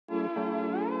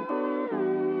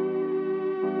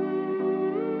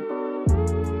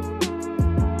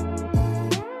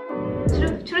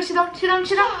sit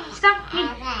down.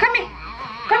 Come here,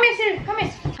 come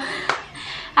here.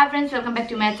 Hi friends, welcome back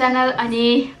to my channel.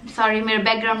 Ani sorry, मेरो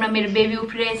ब्याकग्राउन्डमा मेरो baby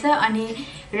उठिरहेछ अनि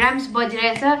र्याम्स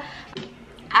बजिरहेछ.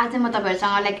 आज म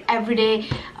तपाईहरुसँग like everyday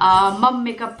मम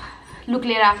makeup look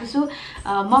लिएर आएको छु.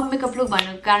 मम मेकअप लुक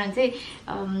भन्नुको कारण चाहिँ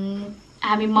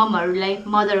हामी ममहरुलाई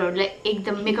मदरहरुलाई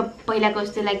एकदम मेकअप पहिलाको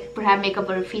जस्तो लाइक पुरा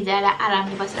मेकअपहरु फिजाएर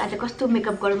आरामले बसेर आज कस्तो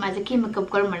मेकअप गरौँ, आज के मेकअप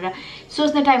गरौँ भनेर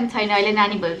सोच्ने टाइम छैन अहिले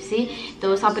नानी भएपछि.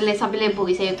 त्यो सबैले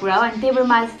भोगिसकेको कुरा हो. अनि त्यही भएर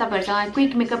म आज तपाईहरुसँग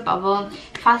quick makeup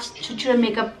fast छुटछुटो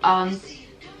makeup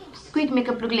quick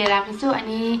makeup look लिएर आएको छु.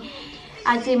 अनि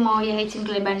आज चाहिँ म यहाँ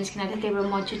एकछिनको लागि बाहिर निस्किन आँटेँ. त्यही भएर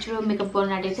म छुटछुटो मेकअप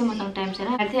गर्न आँटेको चाहिँ मसँग टाइम छैन.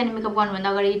 अनि मेकअप गर्नुभन्दा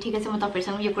अगाडि ठिकै छ म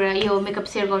तपाईहरुसँग यो मेकअप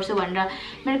सेयर गर्छु भनेर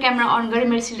मेरो क्यामेरा अन गरेँ.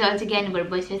 मेरो सिरियल अझै ज्ञानी भएर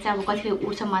बसिरहेको छ. अब कति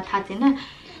उठ्छ मलाई थाहा छैन.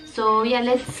 So yeah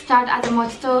let's start. आज म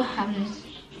त्यस्तो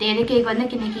धेरै केही गर्दैन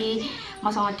किनकि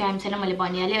मसँग टाइम छैन, मैले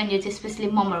भनिहालेँ. अनि यो चाहिँ स्पेसली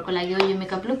ममहरुको लागि हो यो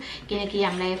मेकअप लुक, किनकि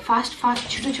हामीलाई फास्ट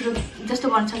छिटो जस्तो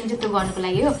गर्न सकिन्छ त्यो गर्नुको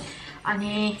लागि हो.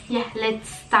 अनि या लेट्स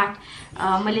स्टार्ट.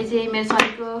 मैले चाहिँ मेरो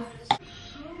शरीरको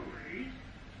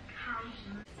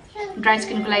ड्राई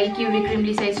स्किनको लागि क्युरी क्रिम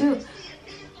लिइसकेको छु.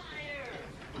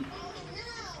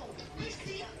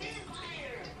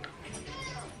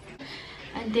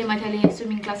 अनि त्यही माथि अहिले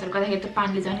स्विमिङ क्लासहरु गर्दाखेरि त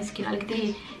पानीले झन् स्किन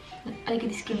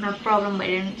अलिकति स्किनमा प्रब्लम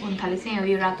भएर हुन थालेको छ.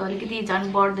 यो रातो अलिकति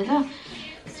झन् बढ्दैछ.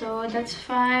 So that's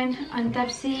fine. अनि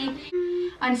त्यसपछि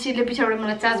अनि सिडले पछाडिबाट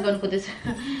मलाई चार्ज गर्नु खोज्दैछ.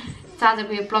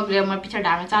 चार्जरको यो प्लग लिएर मलाई पछाडि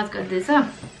ढाडमा चार्ज गर्दैछ.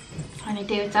 अनि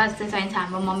त्यो चार्ज चाहिँ चाहिन्छ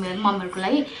हाम्रो मम्मीहरुको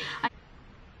लागि.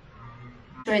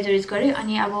 मोइस्चराइजर युज गरेँ.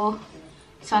 अनि अब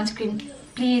सनस्क्रिन,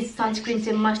 प्लिज सनस्क्रिन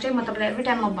चाहिँ मस्ट है. म तपाईँलाई एभ्री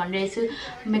टाइम म भनिरहेको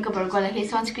छु मेकअपहरू गर्दाखेरि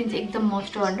सनस्क्रिन चाहिँ एकदम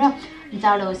मस्ट हो भनेर.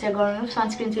 जाडो होस् या गर्नु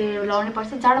सनस्क्रिन चाहिँ लाउनै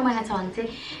पर्छ. जाडो महिना छ भने चाहिँ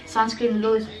सनस्क्रिन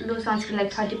लो सनस्क्रिन लाइक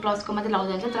 30+ मात्रै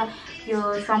लाउँदा हुन्छ. तर यो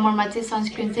समरमा चाहिँ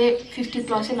सनस्क्रिन चाहिँ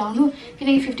 50+ लाउनु,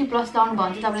 किनकि 50+ लाउनु भयो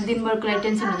भने चाहिँ तपाईँले दिनभरको लागि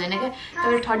टेन्सन हुँदैन क्या.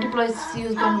 तपाईँले 30+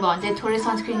 युज गर्नुभयो भने चाहिँ थोरै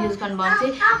सनस्क्रिन युज गर्नुभयो भने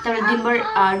चाहिँ तपाईँले दिनभर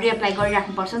रिएप्लाई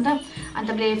गरिराख्नुपर्छ नि त. अनि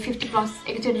तपाईँले 50+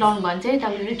 एकचोटि लाउनु भयो भने चाहिँ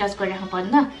तपाईँले रिटच गरिराख्नु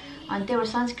पर्दैन. अनि त्यही भएर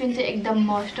सनस्क्रिन चाहिँ एकदम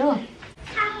मस्ट हो.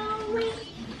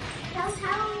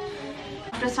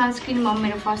 आफ्टर सनस्क्रिन म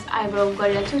मेरो फर्स्ट आइब्रो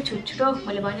गरिरहेको छु. छुटछुटो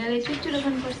मैले भनिहालेँ छुटछुटो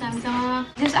गर्नुपर्छ हामीसँग.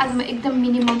 जस्ट आज म एकदम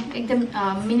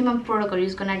मिनिमम प्रोडक्टहरू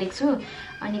युज गर्न आँटेको छु.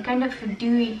 अनि काइन्ड अफ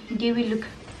ड्युवी लुक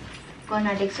गर्न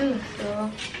आँटेको छु. सो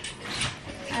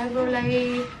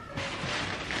आइब्रोलाई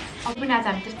अब पनि आज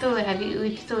हामी त्यस्तो हेभी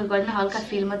त्यस्तो गर्दैन, हल्का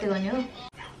फिल मात्रै गर्ने हो.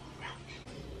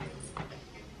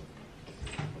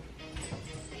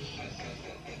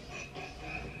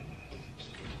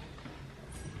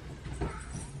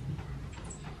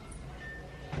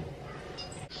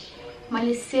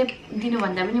 मैले सेप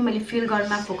दिनुभन्दा पनि मैले फिल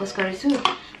गर्नमा फोकस गरेको छु.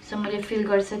 सो मैले फिल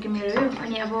गरिसकेँ मेरो.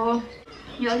 अनि अब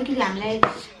यो अलिकति हामीलाई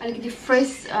अलिकति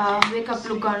फ्रेस वेकअप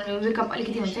लुक गर्नु, वेकअप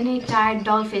अलिकति हुन्छ नि टायर्ड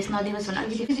डल फेस नदेखोस् भनेर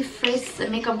अलिकति फ्रेस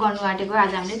मेकअप गर्नु आँटेको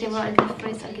आज हामीले. त्यही भएर अलिकति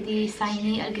फ्रेस, अलिकति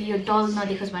साइनी, अलिकति यो डल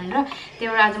नदेखोस् भनेर. त्यही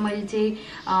भएर आज मैले चाहिँ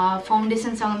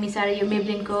फाउन्डेसनसँग मिसाएर यो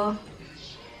मेब्लिनको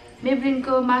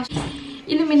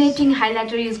इल्युमिनेटिङ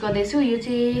हाइलाइटर युज गर्दैछु. यो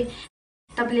चाहिँ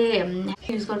तपाईँले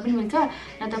युज गर्नु पनि मिल्छ,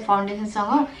 न त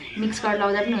फाउन्डेसनसँग मिक्स गरेर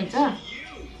लाउँदा पनि हुन्छ.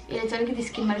 यसले चाहिँ अलिकति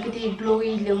स्किनमा अलिकति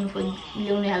ग्लोई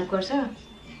ल्याउने हेल्प गर्छ.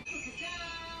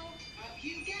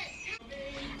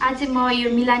 आज चाहिँ म यो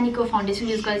मिलानीको फाउन्डेसन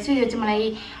युज गर्दैछु. यो चाहिँ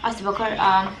मलाई अस्ति भर्खर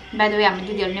बाइ द वे हाम्रो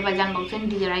दिदीहरू नेपाल जानुभएको छ नि,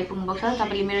 दिदीहरू आइपुग्नु भएको छ.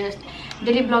 तपाईँले मेरो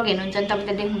डेली ब्लग हेर्नुहुन्छ नि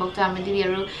तपाईँले देख्नुभएको छ हाम्रो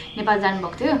दिदीहरू नेपाल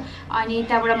जानुभएको थियो. अनि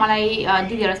त्यहाँबाट मलाई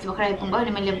दिदीहरू अस्ति भर्खर आइपुग्नु भयो.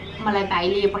 अनि मलाई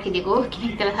भाइले यो पठाइदिएको हो,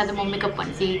 किनकि त्यसलाई थाहा छ म मेकअप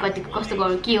भनेपछि कस्तो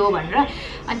गरौँ के हो भनेर.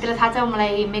 अनि त्यसलाई थाहा छ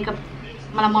मलाई मेकअप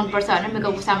मलाई मनपर्छ भनेर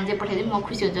मेकअपको सामान चाहिँ पठाइदिनु म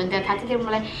खुसी हुन्छु. अनि त्यसलाई थाहा छ.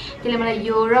 त्यसले मलाई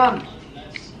यो र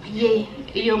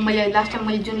यो मैले लास्ट टाइम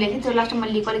मैले जुन ल्याएको थिएँ त्यो लास्ट टाइम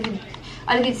मैले लिएको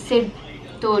अलिकति सेड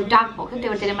त्यो डार्क भएको थियो. त्यही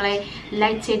भएर त्यसले मलाई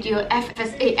लाइट सेड यो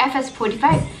FS45.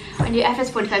 अनि यो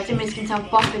FS45 चाहिँ मेरो स्किनसँग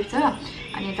पर्फेक्ट छ.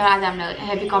 अनि तर आज हामीलाई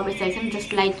हेभी कभरेज चाहिएको छ नि,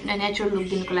 जस्ट लाइट नेचुरल लुक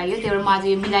दिनुको लागि हो. त्यही भएर म आज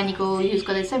यो मिलानीको युज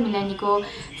गर्दैछ. मिलानीको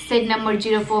सेड नम्बर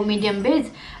 04 मिडियम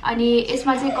बेज. अनि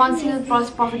यसमा चाहिँ कन्सिल प्लस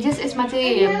पर्फेक्ट जस्ट यसमा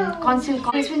चाहिँ कन्सिल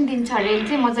कभरेज पनि दिन्छ अरे.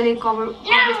 चाहिँ मजाले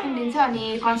कभरेज पनि दिन्छ. अनि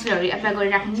कन्सिलरहरू एप्लाई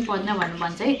गरिराख्नु पनि पर्दैन भन्नु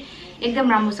भन्छ है. एकदम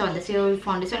राम्रो छ भन्दैछ यो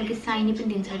फाउन्डेसन. अलिकति साइनी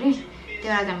पनि दिन्छ अरे.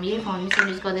 त्यही आज हामी यही फाउन्डेसन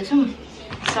युज गर्दैछौँ.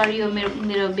 सरी यो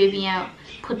मेरो बेबी यहाँ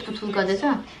फुट गर्दैछ.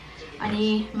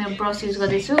 अनि मेरो ब्रस युज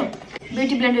गर्दैछु.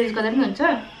 ब्युटी ब्लेन्डर युज गर्दा पनि हुन्छ,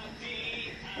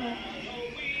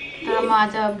 तर म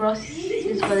आज ब्रस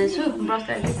युज गर्दैछु. ब्रस त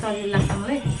अलिकति सजिलो लाग्छ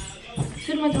मलाई.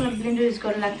 सुरुमा चाहिँ मलाई ब्लेन्डर युज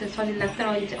गर्न लाग्छ, सजिलो लाग्छ.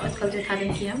 अहिले चाहिँ आजकल चाहिँ थाहा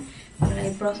छैन किन मलाई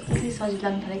ब्रस अलिकति सजिलो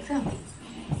लाग्न थालेको छ.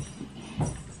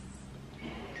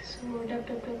 सो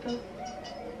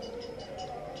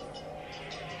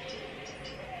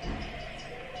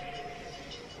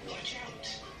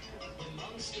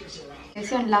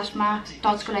अनि लास्टमा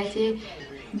टचको लागि चाहिँ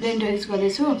ब्लेन्डर युज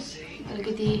गर्दैछु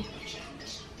अलिकति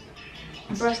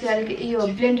ब्रसले अलिकति यो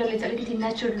ब्लेन्डरले चाहिँ अलिकति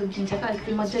नेचुरल लुक दिन्छ क्या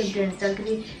अलिकति मजाले ब्लेन्ड हुन्छ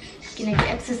अलिकति किनकि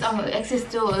एक्सेस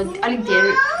जो अलिक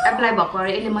धेरै एप्लाई भएको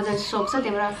भएर यसले मजाले सोक्छ त्यही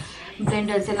भएर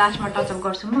ब्लेन्डर चाहिँ लास्टमा टचअप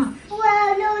गर्छु म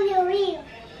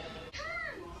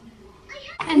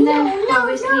एन्ड देन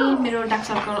अभियसली मेरो डार्क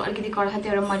सर्कल अलिकति कडा छ त्यही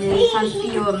भएर मैले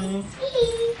यो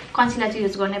कन्सिलर चाहिँ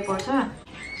युज गर्नै पर्छ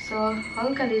सो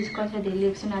हल्का युज कन्सिलर धेरै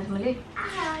लिएको छु आज मैले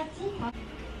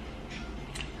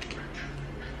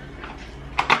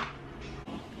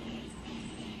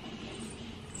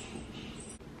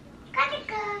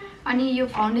अनि यो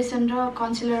फाउन्डेसन र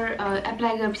कन्सिलर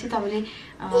एप्लाई गरेपछि तपाईले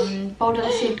पाउडर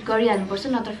सेट गरिहाल्नुपर्छ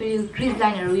नत्र फेरि क्रिज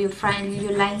लाइनहरु यो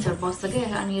लाइन्सहरु बस्छ के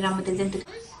अनि राम्रो देख्दैन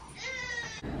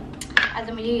आज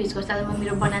म यो युज गर्छु आज म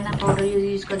मेरो बनाना पाउडर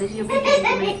युज गर्दैछु यो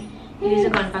युज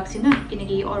गर्न पाएको छैन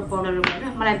किनकि यो अरू पाउडरहरु भएर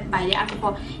मलाई भाइले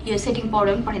आएको यो सेटिङ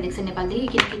पाउडर पनि पठाइदिएको छ नेपालदेखि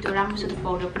किनकि त्यो राम्रो छ त्यो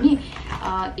पाउडर पनि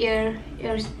एयर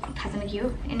थाहा छैन के हो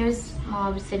एनिवेज म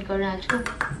अब सेट गर्न हाल्छु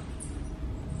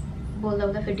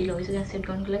बोल्दा फेरि ढिलो भइसक्यो सेट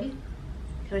गर्नुको लागि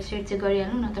त्यही सेट चाहिँ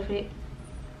गरिहाल्नु न त फेरि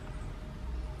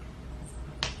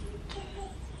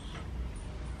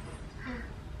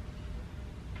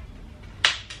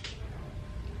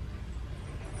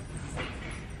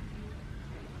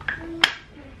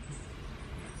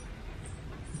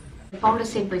पाउडर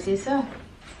सेट भइसकेछ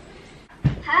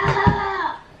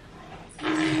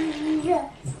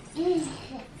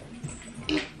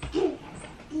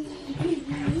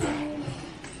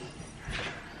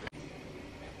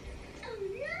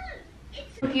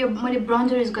यो मैले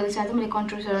ब्रोन्जर युज गर्दैछु आज मैले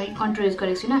कन्ट्रोल युज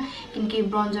गरेको छुइनँ किनकि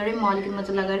ब्रोन्जरै म अलिकति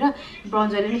मजा लगाएर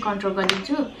ब्रोन्जरले पनि कन्ट्रोल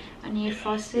गरिदिन्छु अनि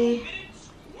फर्स्ट चाहिँ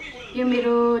यो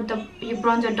मेरो यो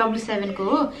ब्रोन्जर W7 को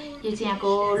हो यो चाहिँ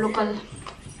यहाँको लोकल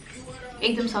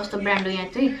एकदम सस्तो ब्रान्ड हो यहाँ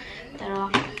चाहिँ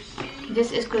तर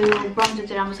यसको यो ब्रोन्जर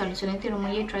चाहिँ राम्रो छ भने छैन त्यही भएर म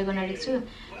यही ट्राई गर्न आँटेको छु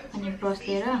अनि ब्रस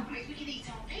लिएर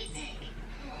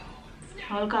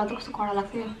हल्का त कस्तो कडा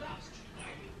लाग्थ्यो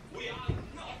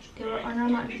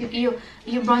अनुहारमा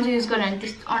यो ब्रोन्जर युज गर्यो भने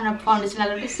त्यस्तो अनुहार फाउन्डेसन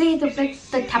लगाएर त्यसै त्यो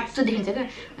प्लेट थाप्चो देखिन्छ क्या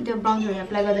त्यो ब्रोन्जर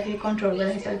एप्लाई गर्दाखेरि कन्ट्रोल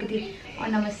गर्दाखेरि अलिकति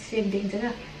अनुहारमा सेप देखिन्छ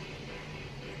क्या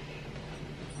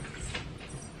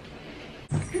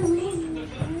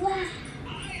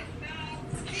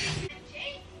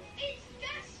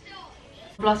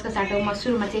ब्लसको साटो म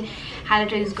सुरुमा चाहिँ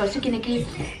हाइलाइटर युज गर्छु किनकि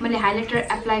मैले हाइलाइटर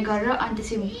एप्लाई गरेर अनि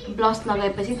त्यसपछि ब्लस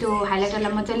लगाएपछि त्यो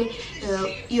हाइलाइटरलाई मजाले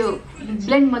यो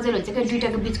ब्लेन्ड मजाले हुन्छ क्या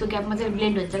दुईटाको बिचको ग्याप मजाले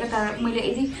ब्लेन्ड हुन्छ क्या तर मैले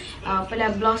यदि पहिला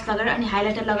ब्लस लगाएर अनि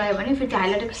हाइलाइटर लगायो भने फेरि त्यो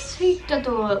हाइलाइटरको सिधा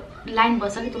त्यो लाइन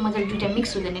बस्छ कि त्यो मजाले दुईटा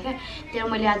मिक्स हुँदैन क्या त्यही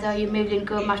मैले आज यो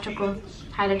मेबलिनको मास्टर क्रोम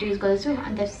हाइलाइटर युज गर्दैछु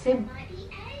अनि त्यसै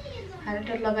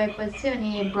हाइलाइटर लगाएपछि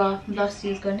अनि ब्लस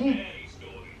युज गर्ने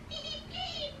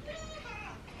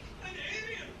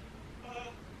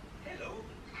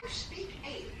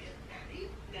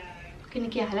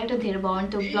किनकि हाइलाइटर धेरै भयो भने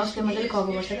त्यो ब्लसले मजाले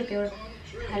कभर गर्छ क्या त्यो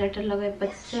हाइलाइटर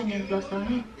लगाएपछि अनि ब्लस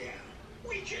लगाउने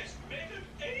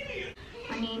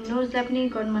अनि नोजलाई पनि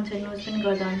गर्नु मन छ नोज पनि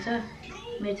गर्दा हुन्छ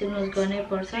मेरो चाहिँ नोज गर्नै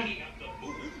पर्छ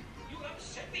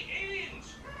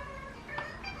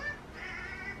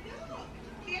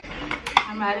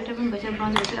हाम्रो हाइलाइटर पनि भइसक्यो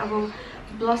ब्रोन्जर चाहिँ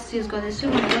अब ब्लस युज गर्दैछु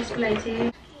ब्लसको लागि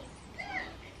चाहिँ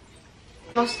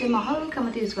ब्लस चाहिँ म हल्का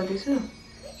मात्रै युज गर्दैछु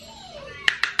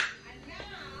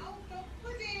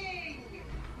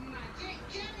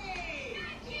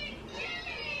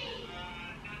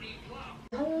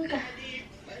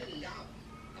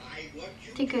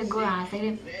ठिकै हाँस्दाखेरि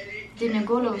जिम्मे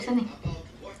गोलो हुन्छ नि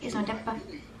यसमा ट्याप्प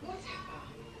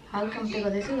हल्का मात्रै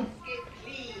गर्दैछु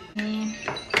अनि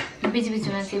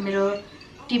बिचबिचमा चाहिँ मेरो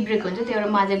टी ब्रेक हुन्छ त्यही भएर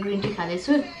म आज ग्रिन टी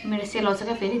खाँदैछु मेरो सेल आउँछ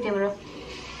क्या फेरि त्यही भएर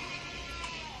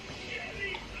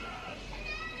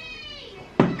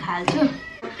खाल्छु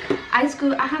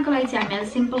आइसको आँखाको लागि चाहिँ हामी आज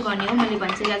सिम्पल गर्ने हो मैले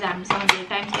भनिसकेँ आज हामीसँग धेरै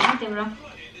टाइम छैन त्यही भएर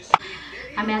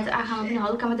हामी आज आँखामा पनि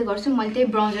हल्का मात्रै गर्छौँ मैले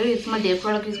त्यही ब्राउन्जर यसमा धेरै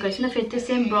प्रडक्ट युज गरेको छुइनँ फेरि त्यो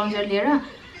सेम ब्राउन्जर लिएर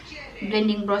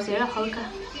ब्लेन्डिङ ब्रस लिएर हल्का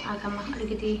आँखामा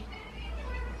अलिकति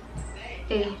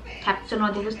त्यही ठ्याप्चो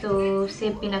नदिएको त्यो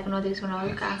सेप बिनाको नदिएको भनेर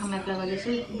हल्का आँखामा एप्लाई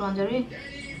गर्दैछु ब्राउन्जरै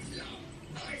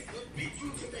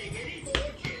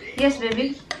यस बेबी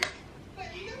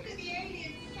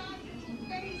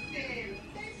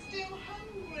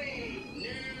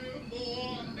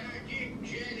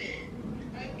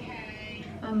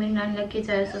मेरो नानीलाई के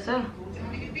चाहियो जस्तो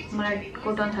छ मलाई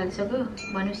कोटाउन थालिसक्यो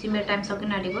भनेपछि मेरो टाइम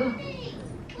सकिन आँटेको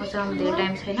मसँग धेरै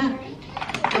टाइम छैन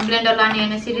त्यो ब्लेन्डर लाने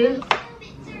होइन सिरियल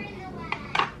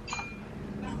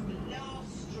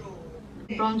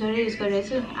ब्राउन्जरै युज गरिरहेको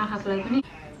छु आँखाको लागि पनि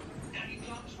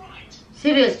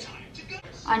सिरियल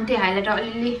अनि त्यो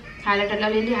हाइलाइटरले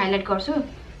अलिअलि हाइलाइट गर्छु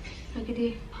अलिकति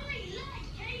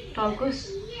टल्कोस्।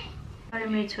 अरे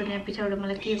मेरो छोरीले पछाडि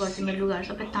मलाई के गर्छ, मेरो लुगाहरू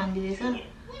सबै तानिदिँदैछ।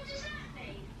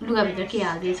 लुगाभित्र के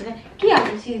हालिदिएछ क्या, के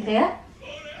हाल्दैछ त्यहाँ?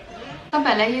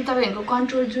 तपाईँहरूलाई यो तपाईँहरूको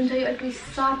कन्ट्रोल जुन चाहिँ अलिकति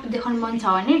सार्प देखाउनु मन छ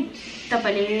भने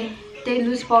तपाईँले त्यही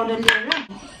लुज पाउडर लिएर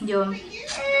यो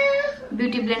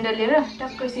ब्युटी ब्लेन्डर लिएर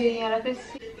टक्कै यहाँ राखेर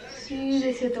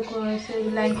सिधै सेतो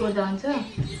लाइन कोर्दा हुन्छ।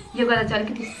 यो गर्दा चाहिँ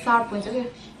अलिकति सार्प हुन्छ क्या।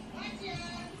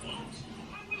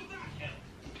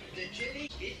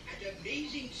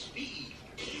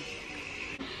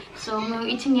 सो म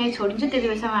एकछिन यहीँ छोडिन्छु, त्यति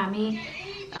बेलासम्म हामी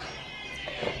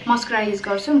मस्कारा युज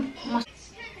गर्छौँ। मस्कारा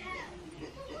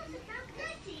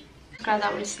त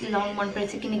अब लाउनु मन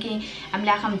परेछ किनकि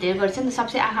हामीले आँखामा धेरै गर्छ नि त।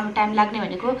 सबसे आँखामा टाइम लाग्ने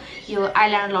भनेको यो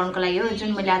आइलाइनर लाउनुको लागि हो,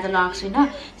 जुन मैले आज लगाएको छुइनँ।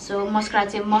 सो मस्कारा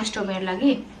चाहिँ मस्ट हो मेरो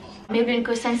लागि।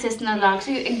 मेबलिनको सेन्सेसनल लगाएको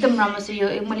छु, यो एकदम राम्रो छ। यो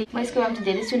मैले यसको बारेमा चाहिँ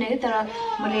धेरै सुनेको थिएँ, तर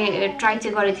मैले ट्राई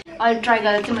चाहिँ गरेको थिएँ। अहिले ट्राई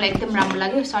गर्दा चाहिँ मलाई एकदम राम्रो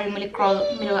लाग्यो। सरी मैले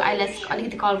मेरो आइल्यास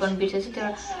अलिकति कल गर्नु बिर्सेछु, तर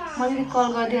म अलिकति कल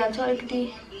गरिदिइहाल्छु।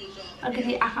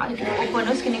 अलिकति आँखा अलिकति ओपन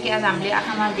होस् किनकि आज हामीले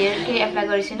आँखामा धेरै केही एप्लाई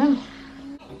गरेको छैनौँ।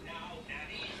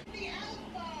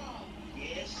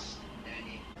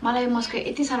 मलाई मस्कारा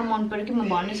यति साह्रो मन पऱ्यो कि म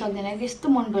भन्नु सक्दिनँ कि यस्तो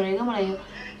मन पऱ्यो क्या मलाई।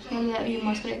 यो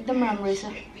मस्कारा एकदम राम्रो रहेछ।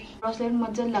 ब्रसले पनि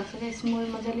मजाले लाग्छ क्या, स्मुथ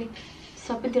मजाले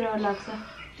सबैतिर लाग्छ।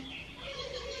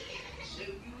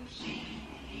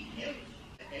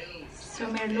 सो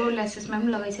मेरो लो ल्यासेसमा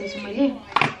पनि लगाइसकेको छु मैले।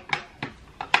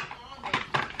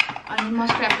 अनि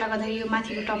मस्कारा एप्लाई गर्दाखेरि यो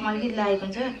माथिको टपमा अलिकति लागेको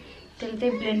हुन्छ, त्यसले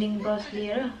चाहिँ ब्लेन्डिङ ब्रस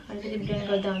लिएर अलिकति ब्लेन्ड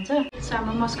गर्दा हुन्छ। सो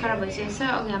हाम्रो मस्कारा भइसकेको छ।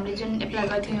 अघि हामीले जुन एप्लाई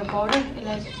गरेको थियौँ यो पाउडर,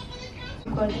 यसलाई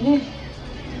गरिदिने।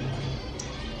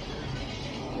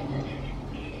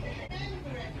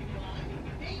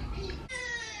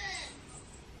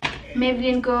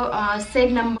 मेबलिनको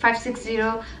सेड नम्बर 560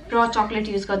 र चकलेट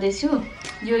युज गर्दैछु।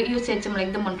 यो सेड चाहिँ मलाई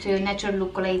एकदम मनपर्छ। यो नेचुरल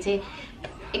लुकको लागि चाहिँ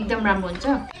एकदम राम्रो हुन्छ।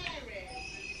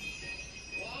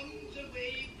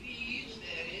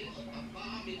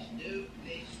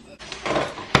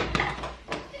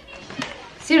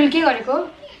 सिरियल के गरेको?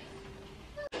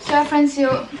 सो फ्रेन्ड्स, यो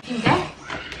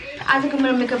आजको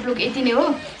मेरो मेकअप लुक यति नै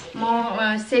हो।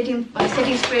 म सेटिङ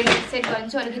स्प्रे सेट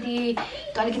गर्छु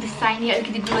अलिकति साइनी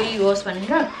अलिकति ग्लोई होस्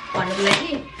भनेर भन्नुको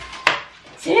लागि।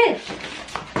 सिरियल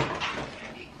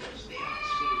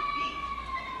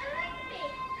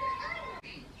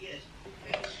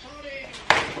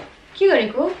के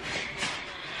गरेको?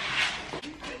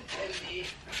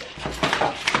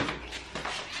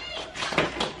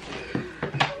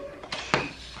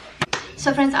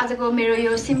 सो फ्रेन्ड्स, आजको मेरो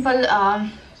यो सिम्पल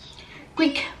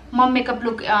क्विक मम मेकअप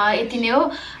लुक यति नै हो।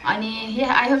 अनि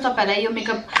आई होप तपाईँहरूलाई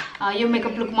यो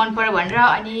मेकअप लुक मन पर्यो भनेर।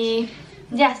 अनि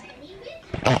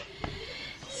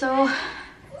सो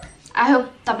आई होप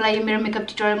तपाईँलाई यो मेरो मेकअप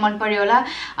ट्युटोरियल मन पर्यो होला।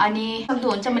 अनि सक्दो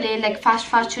हुन्छ मैले लाइक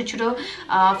फास्ट छिटो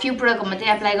फ्यु प्रोडक्टहरू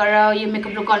मात्रै एप्लाई गरेर यो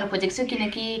मेकअप लुक गर्नु खोजेको छु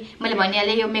किनकि मैले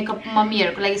भनिहालेँ यो मेकअप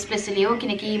मम्मीहरूको लागि स्पेसली हो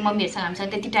किनकि मम्मीहरूसँग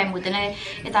हामीसँग त्यति टाइम हुँदैन,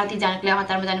 यताउति जानुको लागि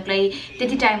हतारमा जानुको लागि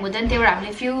त्यति टाइम हुँदैन। त्यही भएर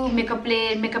हामीले फ्यु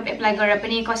मेकअप एप्लाई गरेर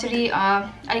पनि कसरी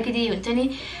अलिकति हुन्छ नि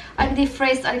अलिकति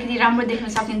फ्रेस अलिकति राम्रो देख्न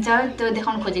सकिन्छ त्यो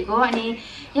देखाउन खोजेको हो। अनि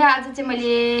यहाँ आज चाहिँ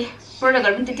मैले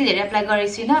प्रोडक्टहरू पनि त्यति धेरै एप्लाई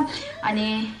गरेको छुइनँ। अनि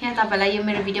यहाँ तपाईँलाई यो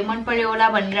मेरो भिडियो मन पर्यो होला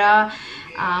भनेर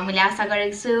मैले आशा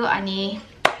गरेको छु। अनि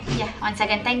once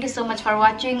again thank you so much for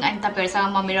watching. अनि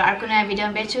तपाईँहरूसँग म मेरो अर्को नयाँ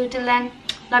भिडियोमा भेट्छु। Till then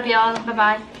love you all, bye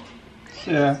bye.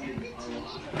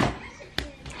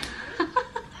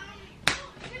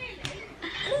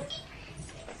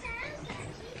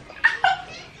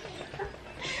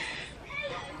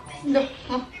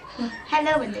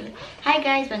 Hello, Vandana. Hi,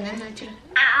 guys. Vandana.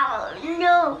 Oh,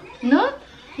 no. No?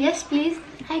 Yes, please.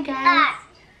 Hi, guys.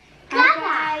 Hi,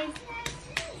 guys.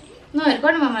 No, it's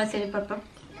going to Mama say purple.